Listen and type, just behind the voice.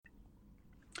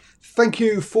Thank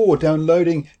you for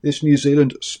downloading this New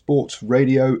Zealand Sports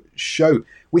Radio show.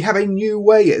 We have a new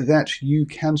way that you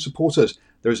can support us.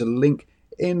 There is a link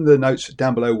in the notes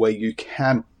down below where you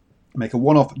can make a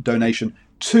one-off donation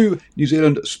to New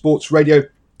Zealand Sports Radio.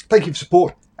 Thank you for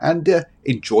support and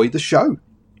enjoy the show.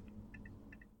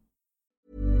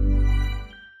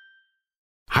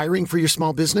 Hiring for your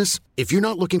small business? If you're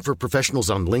not looking for professionals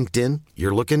on LinkedIn,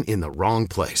 you're looking in the wrong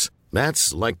place.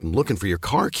 That's like looking for your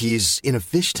car keys in a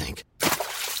fish tank.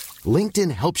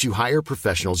 LinkedIn helps you hire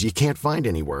professionals you can't find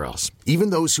anywhere else, even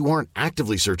those who aren't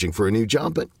actively searching for a new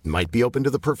job but might be open to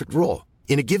the perfect role.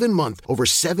 In a given month, over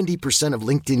 70% of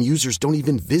LinkedIn users don't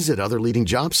even visit other leading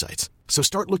job sites. So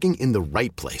start looking in the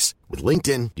right place. With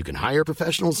LinkedIn, you can hire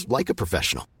professionals like a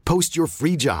professional. Post your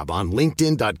free job on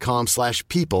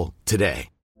linkedin.com/people today.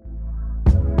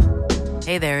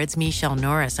 Hey there, it's Michelle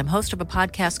Norris. I'm host of a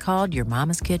podcast called Your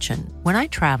Mama's Kitchen. When I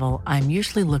travel, I'm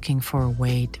usually looking for a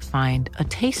way to find a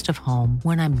taste of home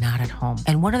when I'm not at home.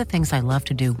 And one of the things I love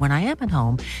to do when I am at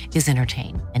home is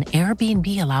entertain. And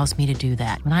Airbnb allows me to do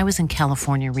that. When I was in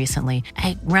California recently,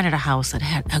 I rented a house that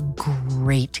had a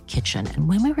great kitchen. And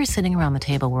when we were sitting around the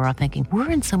table, we were all thinking,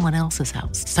 we're in someone else's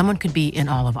house. Someone could be in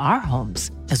all of our homes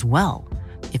as well.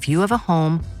 If you have a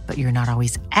home, but you're not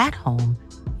always at home,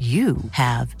 you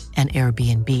have an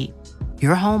Airbnb.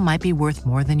 Your home might be worth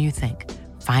more than you think.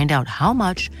 Find out how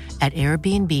much at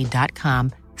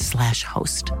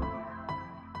airbnb.com/host.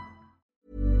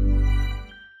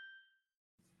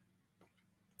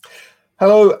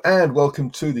 Hello and welcome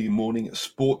to the morning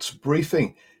sports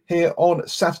briefing here on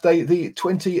Saturday, the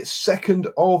 22nd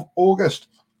of August.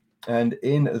 And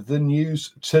in the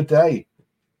news today,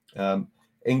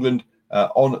 England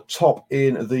on top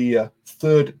in the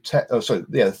third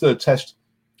test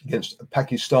against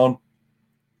Pakistan.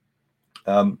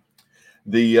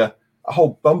 The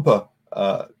whole bumper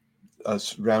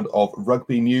round of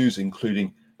rugby news,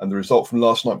 including the result from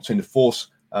last night between the Force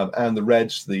and the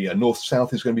Reds. The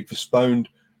North-South is going to be postponed,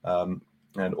 and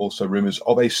also rumours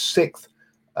of a sixth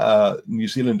New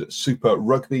Zealand Super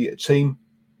Rugby team.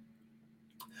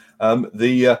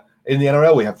 In the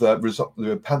NRL, we have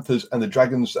the Panthers and the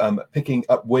Dragons picking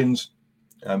up wins.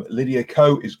 Lydia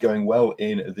Ko is going well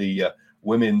in the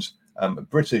women's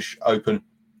British Open.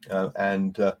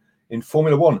 And in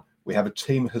Formula One, we have a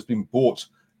team that has been bought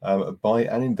by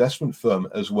an investment firm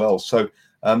as well. So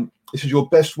this is your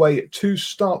best way to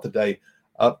start the day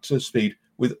up to speed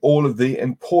with all of the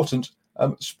important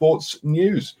sports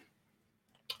news.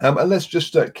 And let's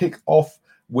just kick off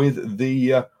with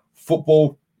the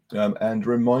football. And a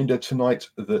reminder tonight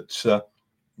that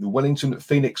the Wellington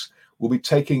Phoenix will be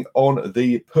taking on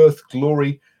the Perth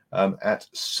Glory at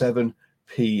 7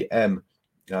 p.m.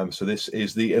 So this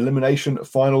is the elimination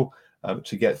final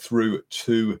to get through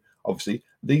to, obviously,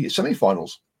 the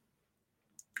semi-finals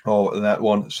of that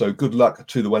one. So good luck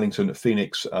to the Wellington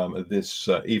Phoenix this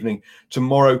evening.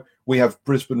 Tomorrow we have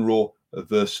Brisbane Roar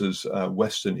versus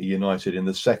Western United in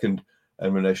the second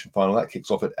elimination final. That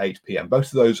kicks off at 8 p.m.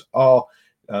 Both of those are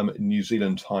New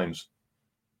Zealand times,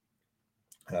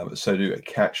 so to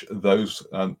catch those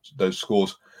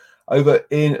scores. Over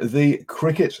in the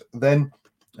cricket then,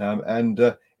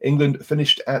 and England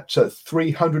finished at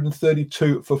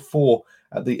 332 for 4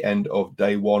 at the end of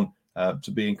day one,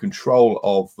 to be in control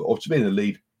of, or to be in the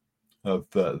lead of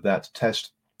that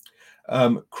test.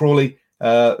 Crawley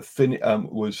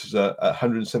was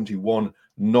 171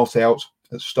 not out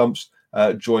at stumps,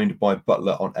 joined by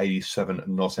Butler on 87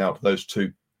 not out. Those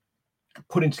two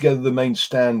putting together the main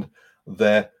stand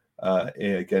there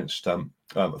against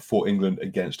for England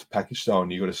against Pakistan.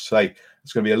 You've got to say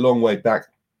it's going to be a long way back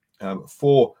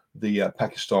for the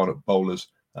Pakistan bowlers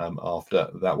after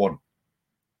that one.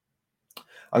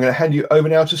 I'm going to hand you over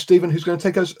now to Stephen, who's going to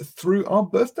take us through our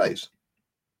birthdays.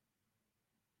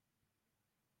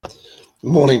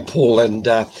 Morning, Paul, and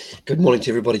good morning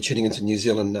to everybody tuning into New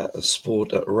Zealand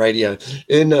Sport Radio.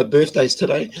 In birthdays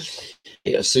today,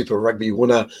 a Super Rugby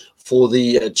winner for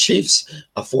the Chiefs,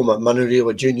 a former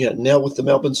Manurewa Junior, now with the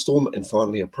Melbourne Storm, and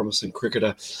finally a promising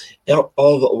cricketer out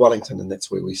of Wellington, and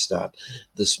that's where we start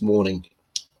this morning.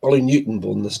 Ollie Newton,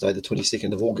 born this day, the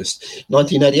 22nd of August,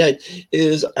 1988,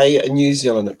 is a New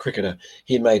Zealand cricketer.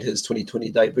 He made his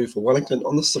 2020 debut for Wellington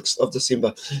on the 6th of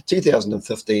December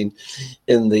 2015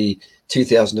 in the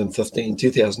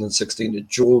 2015-2016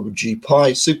 Georgie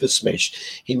Pye Super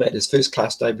Smash. He made his first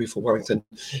class debut for Wellington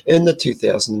in the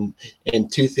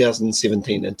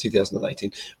 2017 and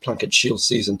 2018 Plunket Shield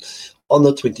season on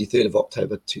the 23rd of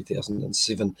October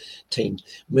 2017.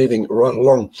 Moving right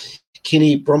along,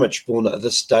 Kenny Bromwich, born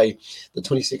this day, the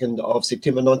 22nd of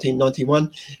September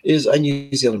 1991, is a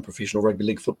New Zealand professional rugby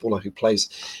league footballer who plays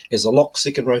as a lock,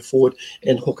 second row forward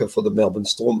and hooker for the Melbourne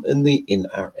Storm in the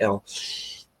NRL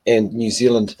and New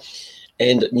Zealand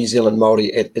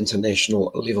Māori at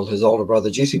international level. His older brother,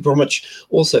 Jesse Bromwich,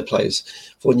 also plays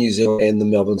for New Zealand and the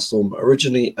Melbourne Storm.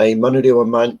 Originally a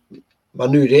Manurewa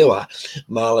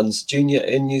Marlins junior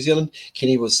in New Zealand,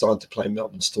 Kenny was signed to play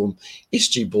Melbourne Storm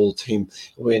SG Ball team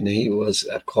when he was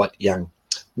quite young.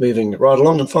 Moving right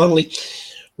along, and finally,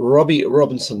 Robbie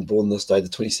Robinson, born this day, the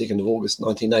 22nd of August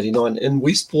 1989 in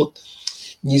Westport,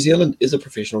 New Zealand, is a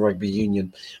professional rugby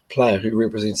union player who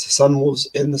represents the Sunwolves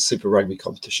in the Super Rugby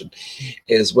competition,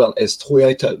 as well as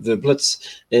Toyota Verblitz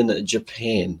in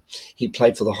Japan. He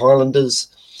played for the Highlanders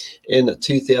in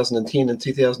 2010 and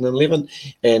 2011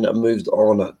 and moved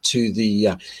on to the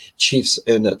Chiefs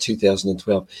in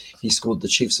 2012. He scored the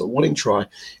Chiefs a winning try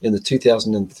in the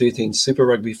 2013 Super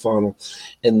Rugby final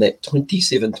in that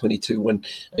 27-22 win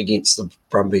against the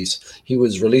Brumbies. He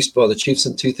was released by the Chiefs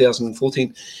in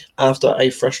 2014 after a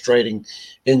frustrating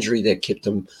injury that kept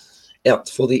him out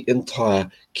for the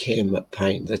entire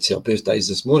campaign. That's our birthdays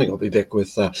this morning. I'll be back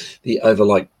with the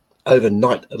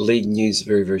overnight league news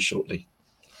very, very shortly.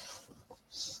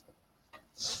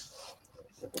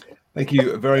 Thank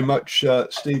you very much,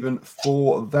 Stephen,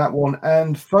 for that one.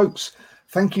 And folks,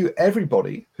 thank you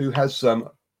everybody who has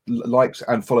liked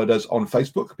and followed us on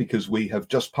Facebook, because we have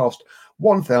just passed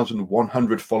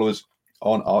 1,100 followers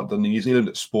on the New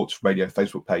Zealand Sports Radio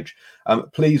Facebook page.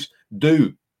 Please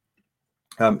do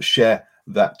share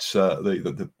that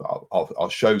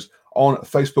our shows on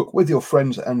Facebook with your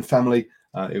friends and family.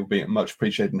 It will be much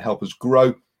appreciated and help us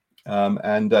grow.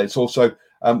 And it's also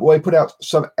we put out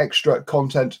some extra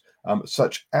content,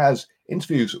 such as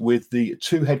interviews with the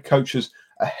two head coaches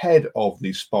ahead of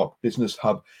the Spark Business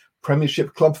Hub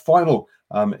Premiership Club final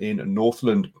in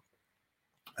Northland.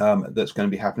 That's going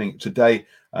to be happening today.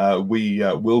 We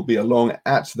will be along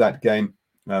at that game,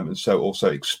 and so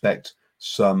also expect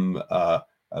some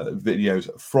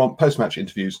videos from post-match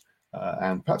interviews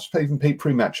and perhaps even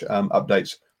pre-match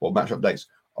updates or match updates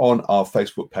on our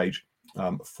Facebook page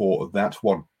for that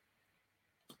one.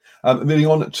 Moving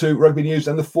on to rugby news,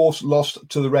 and the Force lost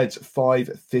to the Reds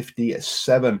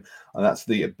 5-57, and that's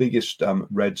the biggest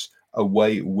Reds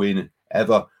away win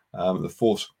ever. The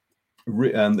Force,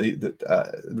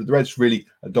 the Reds really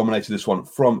dominated this one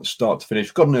from start to finish.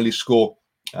 Got an early score,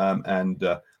 and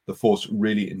the Force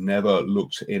really never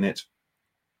looked in it.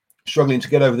 Struggling to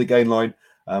get over the gain line,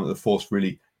 the Force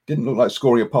really didn't look like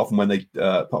scoring apart from when they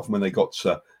got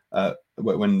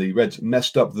when the Reds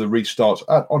messed up the restart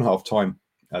on half time,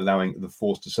 allowing the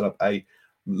Force to set up a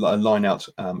line out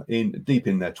deep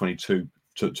in their 22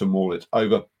 to maul it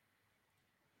over.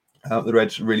 The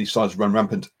Reds really started to run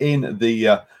rampant in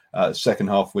the second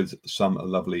half with some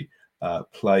lovely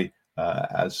play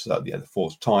as the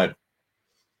Force tired.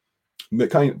 But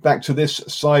coming back to this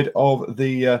side of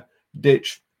the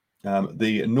ditch,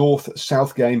 the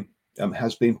North-South game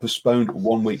has been postponed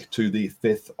 1 week to the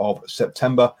 5th of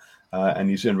September. And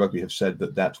New Zealand Rugby have said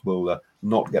that will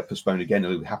not get postponed again.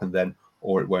 It'll happen then,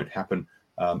 or it won't happen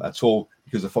at all,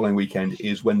 because the following weekend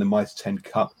is when the Mitre 10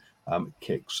 Cup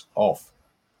kicks off.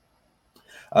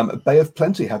 Bay of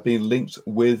Plenty have been linked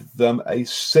with a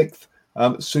sixth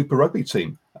Super Rugby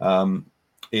team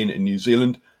in New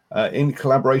Zealand, in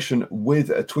collaboration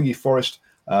with Twiggy Forrest,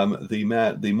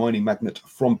 the mining magnate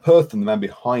from Perth and the man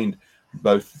behind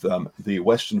both the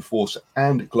Western Force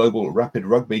and Global Rapid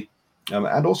Rugby.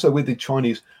 And also with the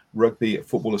Chinese Rugby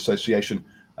Football Association.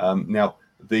 Now,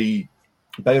 the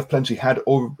Bay of Plenty had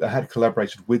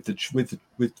collaborated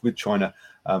with China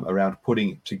around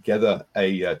putting together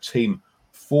a team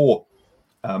for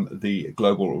the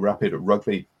Global Rapid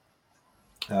Rugby.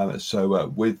 So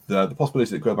with the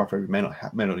possibility that Global Rapid Rugby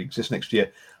may not exist next year,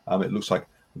 it looks like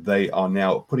they are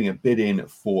now putting a bid in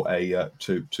for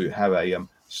to have a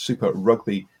Super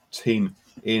Rugby team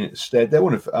instead. They're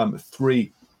one of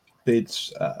three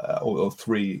bids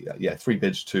three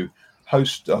bids to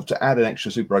host to add an extra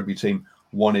Super Rugby team.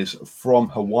 One is from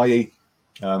Hawaii,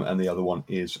 and the other one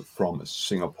is from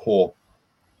Singapore.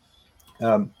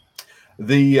 Scott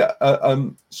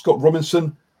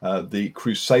Robinson, the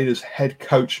Crusaders head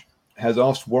coach, has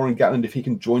asked Warren Gatland if he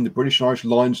can join the British and Irish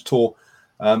Lions tour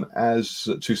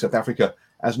to South Africa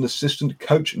as an assistant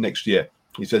coach next year.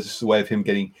 He says this is a way of him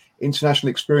getting international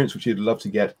experience, which he'd love to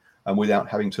get, without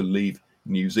having to leave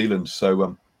New Zealand.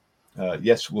 So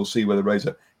yes, we'll see whether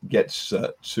Razor gets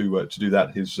to do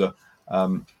that. His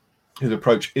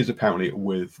approach is apparently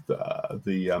with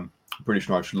the British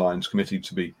and Irish Lions committee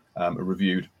to be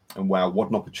reviewed And wow, what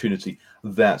an opportunity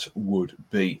that would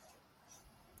be.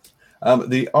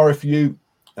 The RFU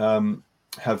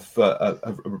have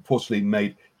reportedly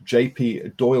made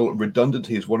JP Doyle redundant.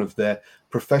 He is one of their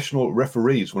professional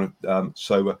referees.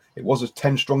 So it was a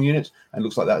 10-strong unit, and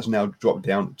looks like that has now dropped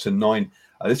down to 9.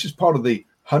 This is part of the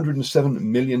 £107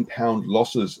 million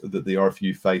losses that the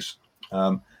RFU face,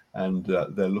 and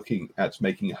they're looking at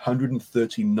making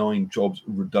 139 jobs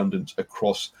redundant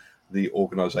across the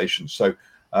organisation. So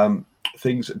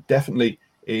things definitely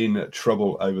in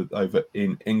trouble over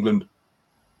in England.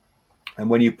 And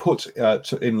when you put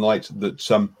in light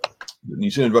that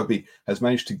New Zealand Rugby has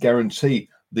managed to guarantee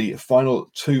the final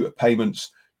 2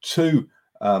 payments to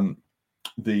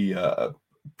the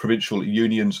provincial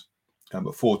unions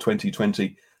for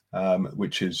 2020,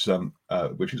 which is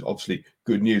obviously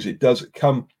good news. It does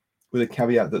come with a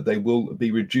caveat that they will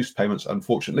be reduced payments,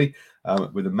 unfortunately,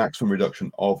 with a maximum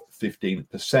reduction of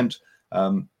 15%.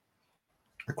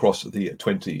 Across the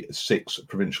 26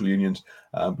 provincial unions,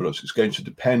 but it's going to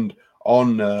depend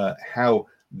on how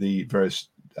the various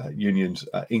unions'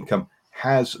 income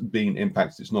has been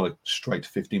impacted. It's not a straight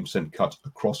 15% cut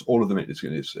across all of them. It's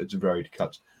a varied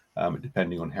cut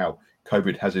depending on how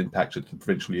COVID has impacted the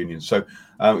provincial unions. So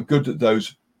good that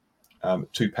those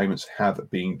 2 payments have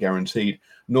been guaranteed.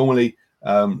 Normally,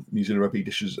 New Zealand Rugby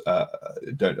gives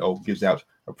out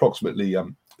approximately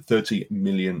 $30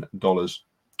 million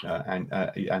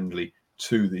annually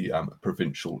to the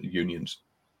provincial unions.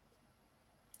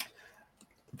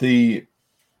 The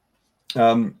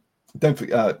the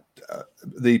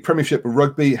Premiership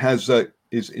Rugby is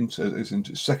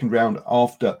into second round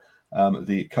after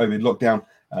the COVID lockdown.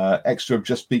 Exeter have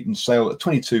just beaten Sale at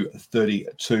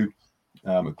 22-32.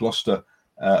 Gloucester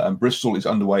and Bristol is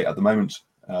underway at the moment.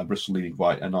 Bristol leading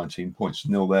by 19 points to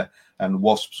 0 there, and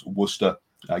Wasps Worcester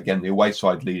again the away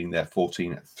side leading there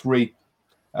 14-3.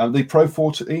 The Pro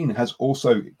 14 has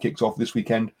also kicked off this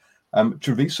weekend.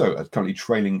 Treviso are currently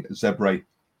trailing Zebre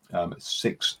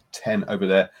 6-10 over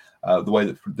there. The way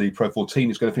that the Pro 14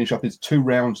 is going to finish up is 2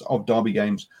 rounds of derby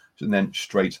games and then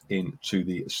straight into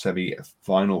the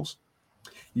semi-finals.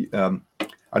 I'm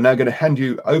now going to hand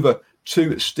you over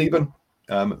to Stephen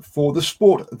for the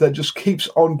sport that just keeps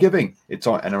on giving. It's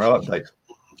our NRL update.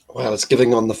 Well, it's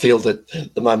giving on the field at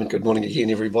the moment. Good morning again,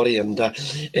 everybody. And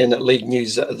in league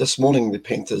news this morning, the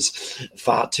Panthers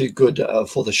far too good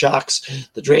for the Sharks.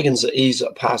 The Dragons ease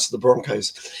past the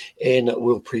Broncos, and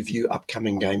we'll preview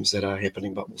upcoming games that are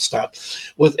happening. But we'll start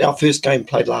with our first game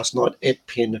played last night at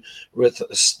Penrith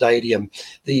Stadium.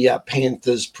 The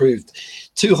Panthers proved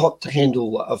too hot to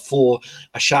handle for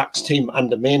a Sharks team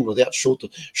undermanned without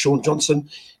Sean Johnson,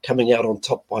 coming out on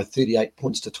top by 38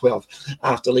 points to 12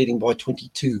 after leading by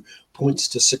 22 points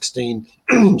to 16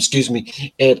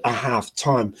 at a half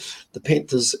time. The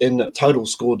Panthers in total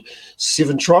scored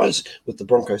 7 tries, with the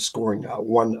Broncos scoring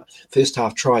 1 first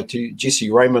half try to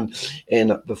Jesse Raymond,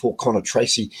 and before Connor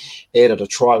Tracy added a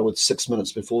try with 6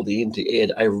 minutes before the end to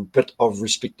add a bit of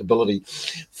respectability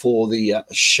for the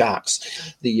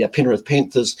Sharks. The Penrith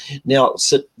Panthers now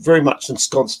sit very much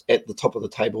ensconced at the top of the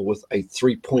table with a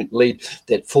 3-point lead.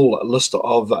 That full list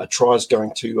of tries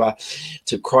going to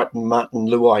Crichton, Martin,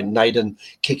 Luai, Naden,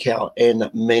 Kikau and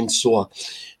Mansour,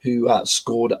 who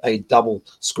scored a double,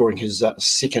 scoring his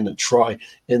second try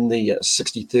in the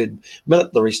 63rd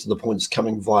minute. The rest of the points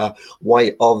coming via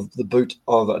way of the boot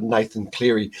of Nathan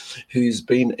Cleary, who's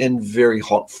been in very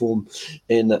hot form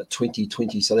in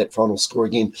 2020. So that final score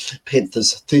again,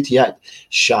 Panthers 38,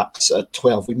 Sharks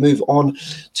 12. We move on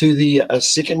to the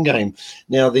second game.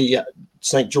 Now the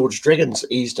St. George Dragons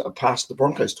eased past the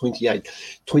Broncos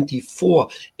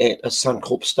 28-24 at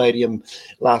Suncorp Stadium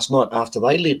last night after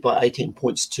they led by 18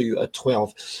 points to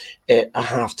 12 at a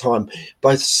half-time.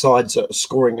 Both sides are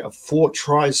scoring 4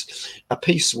 tries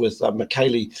apiece, with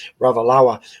Michaeli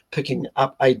Ravalawa picking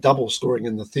up a double, scoring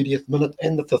in the 30th minute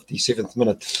and the 57th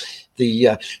minute. The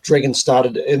Dragons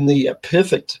had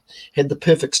the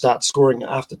perfect start, scoring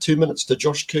after 2 minutes to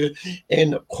Josh Kerr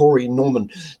and Corey Norman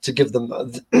to give them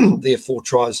their 4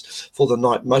 tries for the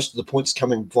night. The rest of the points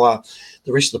coming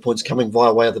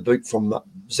via way of the boot from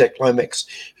Zach Lomax,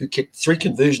 who kicked 3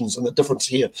 conversions, and the difference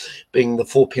here being the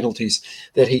 4 penalties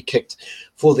that he kicked.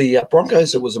 For the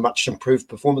Broncos, it was a much improved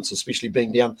performance, especially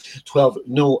being down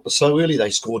 12-0 so early. They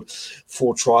scored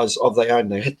 4 tries of their own.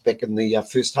 They hit back in the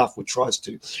first half with tries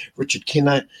to Richard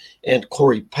Kenna and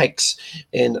Corey Pakes,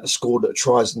 and scored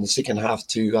tries in the second half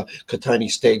to Kotoni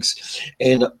Staggs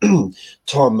and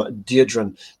Tom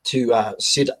Deirdren to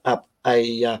set up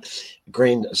a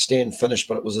grandstand finish,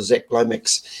 but it was a Zach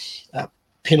Lomax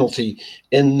penalty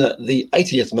in the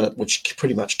 80th minute, which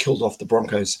pretty much killed off the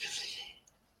Broncos.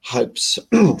 hopes.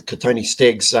 Katoni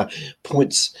Staggs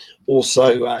points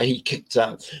also. He kicked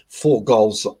 4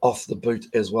 goals off the boot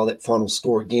as well. That final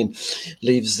score again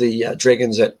leaves the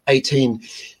Dragons at 18,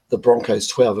 the Broncos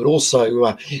 12. It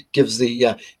also gives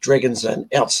the Dragons an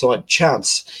outside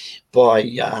chance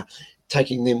by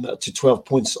taking them to 12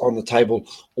 points on the table,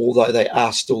 although they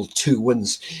are still 2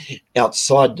 wins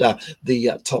outside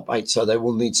the top 8, so they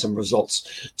will need some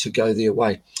results to go their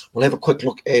way. We'll have a quick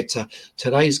look at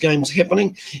today's games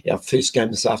happening. Our first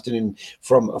game this afternoon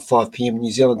from 5 p.m.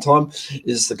 New Zealand time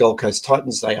is the Gold Coast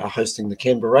Titans. They are hosting the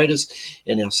Canberra Raiders.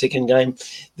 In our second game,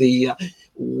 the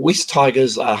West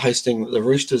Tigers are hosting the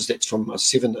Roosters. That's from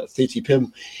 7:30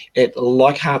 p.m. at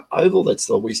Leichhardt Oval. That's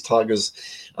the West Tigers'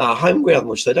 home ground,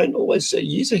 which they don't always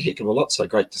use a heck of a lot. So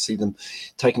great to see them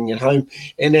taking it home.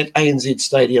 And at ANZ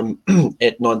Stadium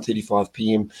at 9:35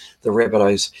 p.m, the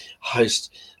Rabbitohs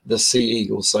host the Sea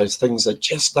Eagles. So things are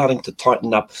just starting to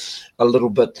tighten up a little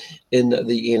bit in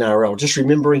the NRL. Just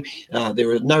remembering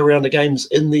there are no round of games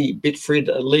in the Betfred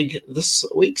League this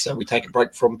week, so we take a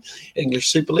break from English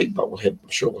Super League, but I'm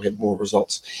sure we'll have more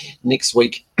results next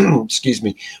week, excuse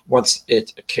me, once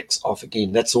it kicks off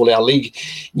again. That's all our league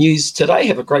news today.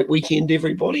 Have a great weekend,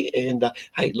 everybody, and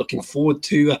hey, looking forward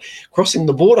to crossing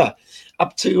the border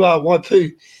up to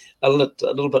Waipu a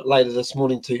little bit later this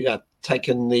morning to take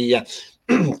in the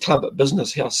Club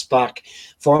Business House Spark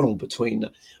final between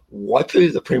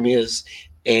Waipu, the Premiers,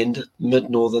 and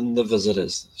Mid-Northern, the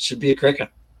Visitors. Should be a cracker.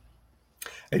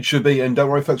 It should be, and don't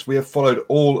worry, folks. We have followed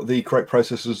all the correct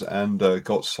processes and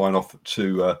got sign off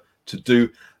to do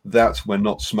that. We're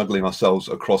not smuggling ourselves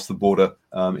across the border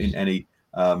in any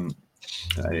sort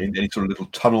of little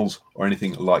tunnels or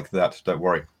anything like that. Don't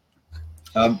worry.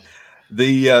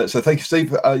 So thank you, Steve.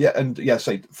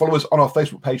 Follow us on our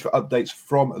Facebook page for updates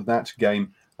from that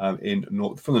game from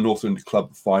the Northland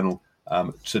Club final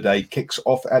today. Kicks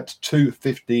off at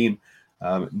 2:15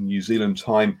 New Zealand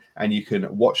time, and you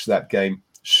can watch that game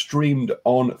streamed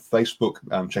on Facebook.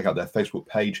 Check out their Facebook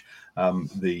page.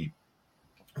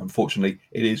 Unfortunately,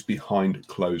 it is behind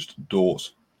closed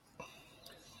doors.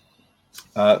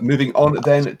 Moving on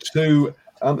then to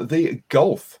the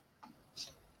golf.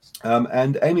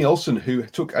 And Amy Olsen, who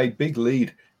took a big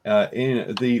lead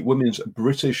in the Women's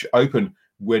British Open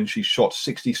when she shot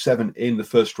 67 in the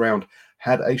first round,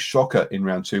 had a shocker in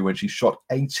round 2 when she shot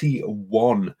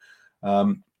 81,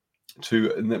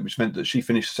 which meant that she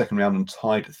finished the second round and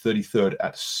tied 33rd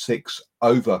at 6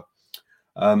 over.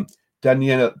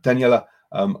 Daniela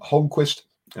Holmquist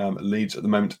leads at the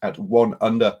moment at 1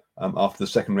 under after the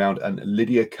second round, and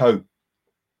Lydia Ko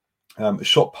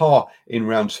shot par in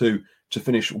round 2 to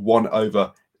finish 1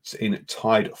 over in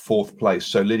tied 4th place.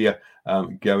 So Lydia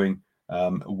going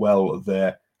well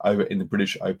there over in the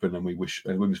British Open, and we wish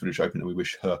Women's British Open, and we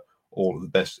wish her all of the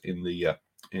best in the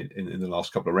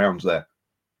last couple of rounds there.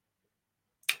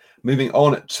 Moving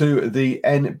on to the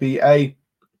NBA,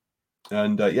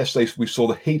 and yesterday we saw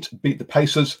the Heat beat the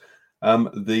Pacers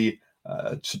to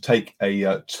take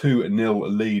a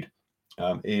 2-0 lead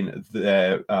in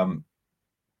their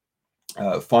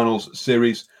finals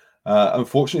series.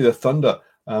 Unfortunately, the Thunder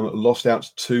lost out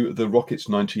to the Rockets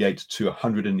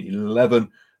 98-111.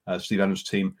 Steve Adams'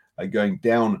 team going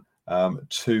down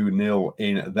 2-0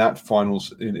 in that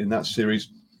finals in that series.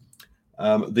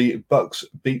 The Bucks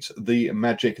beat the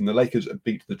Magic, and the Lakers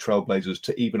beat the Trailblazers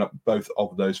to even up both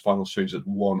of those final series at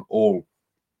 1-1.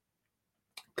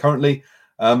 Currently,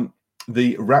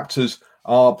 the Raptors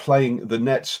are playing the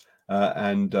Nets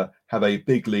and have a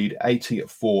big lead,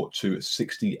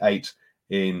 84-68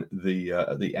 in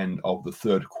at the end of the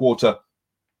third quarter.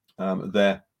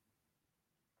 That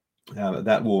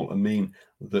will mean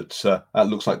that it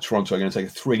looks like Toronto are going to take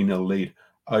a 3-0 lead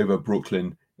over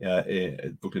Brooklyn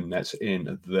Nets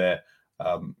in their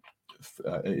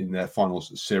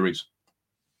finals series.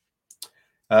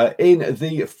 In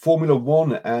the Formula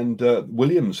One, and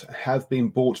Williams have been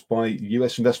bought by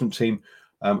US investment team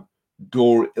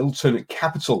Dorilton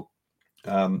Capital.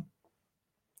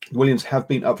 Williams have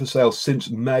been up for sale since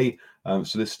May,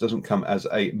 so this doesn't come as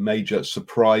a major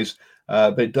surprise,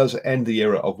 but it does end the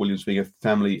era of Williams being a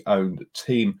family-owned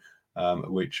team,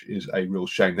 which is a real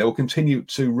shame. They will continue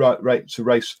to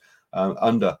race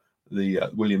under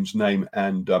the Williams name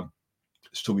and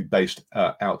still be based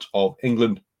out of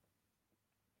England,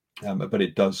 but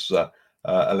it does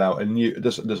allow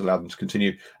them to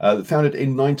continue. Founded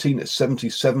in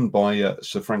 1977 by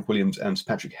Sir Frank Williams and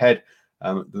Patrick Head.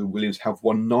 The Williams have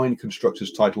won 9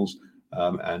 constructors' titles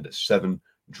and 7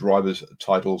 drivers'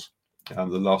 titles, the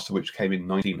last of which came in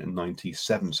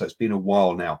 1997. So it's been a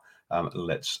while now,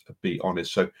 let's be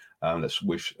honest. So let's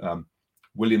wish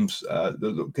Williams,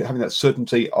 having that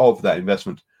certainty of that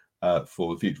investment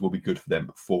for the future will be good for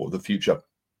them for the future.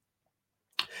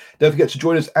 Don't forget to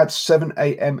join us at 7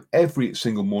 a.m. every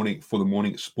single morning for the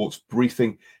morning sports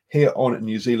briefing here on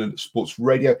New Zealand Sports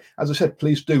Radio. As I said,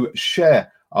 please do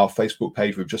share our Facebook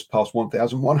page. We've just passed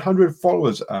 1,100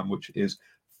 followers, which is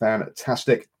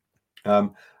fantastic.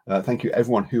 Thank you,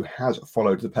 everyone who has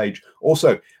followed the page.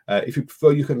 Also, if you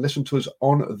prefer, you can listen to us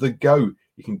on the go.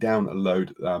 You can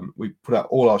download. We put out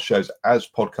all our shows as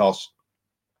podcasts.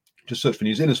 Just search for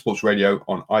New Zealand Sports Radio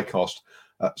on Acast,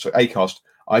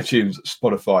 iTunes,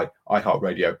 Spotify,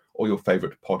 iHeartRadio, or your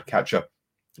favourite podcatcher.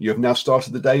 You have now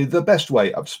started the day the best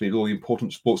way, up to speed all the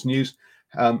important sports news.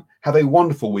 Have a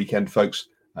wonderful weekend, folks,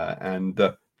 and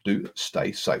do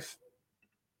stay safe.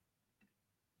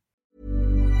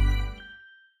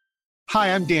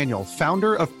 Hi, I'm Daniel,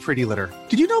 founder of Pretty Litter.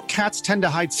 Did you know cats tend to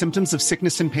hide symptoms of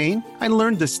sickness and pain? I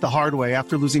learned this the hard way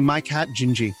after losing my cat,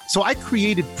 Gingy. So I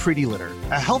created Pretty Litter,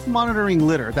 a health monitoring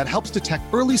litter that helps detect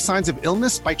early signs of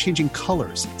illness by changing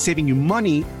colors, saving you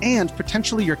money and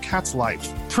potentially your cat's life.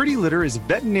 Pretty Litter is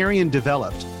veterinarian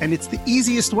developed, and it's the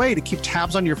easiest way to keep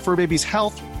tabs on your fur baby's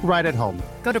health right at home.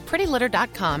 Go to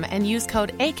prettylitter.com and use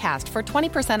code ACAST for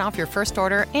 20% off your first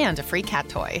order and a free cat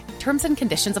toy. Terms and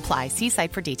conditions apply. See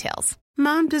site for details.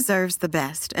 Mom deserves the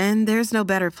best, and there's no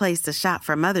better place to shop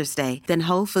for Mother's Day than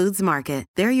Whole Foods Market.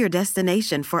 They're your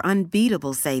destination for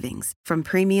unbeatable savings, from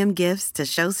premium gifts to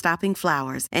show-stopping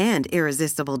flowers and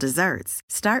irresistible desserts.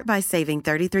 Start by saving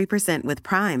 33% with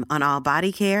Prime on all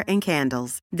body care and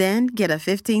candles. Then get a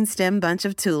 15-stem bunch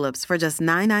of tulips for just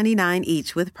 $9.99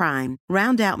 each with Prime.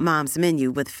 Round out Mom's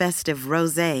menu with festive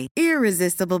rosé,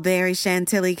 irresistible berry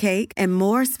chantilly cake, and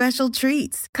more special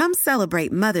treats. Come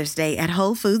celebrate Mother's Day at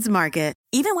Whole Foods Market.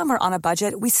 Even when we're on a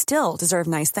budget, we still deserve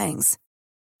nice things.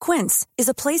 Quince is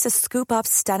a place to scoop up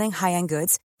stunning high-end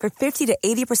goods for 50 to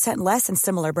 80% less than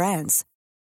similar brands.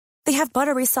 They have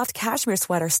buttery soft cashmere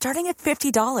sweaters starting at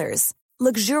 $50,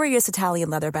 luxurious Italian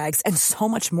leather bags, and so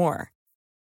much more.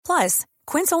 Plus,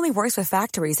 Quince only works with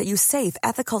factories that use safe,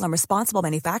 ethical, and responsible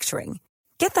manufacturing.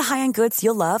 Get the high-end goods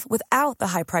you'll love without the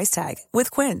high price tag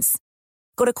with Quince.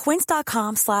 Go to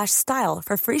quince.com/style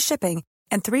for free shipping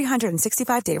and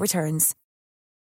 365-day returns.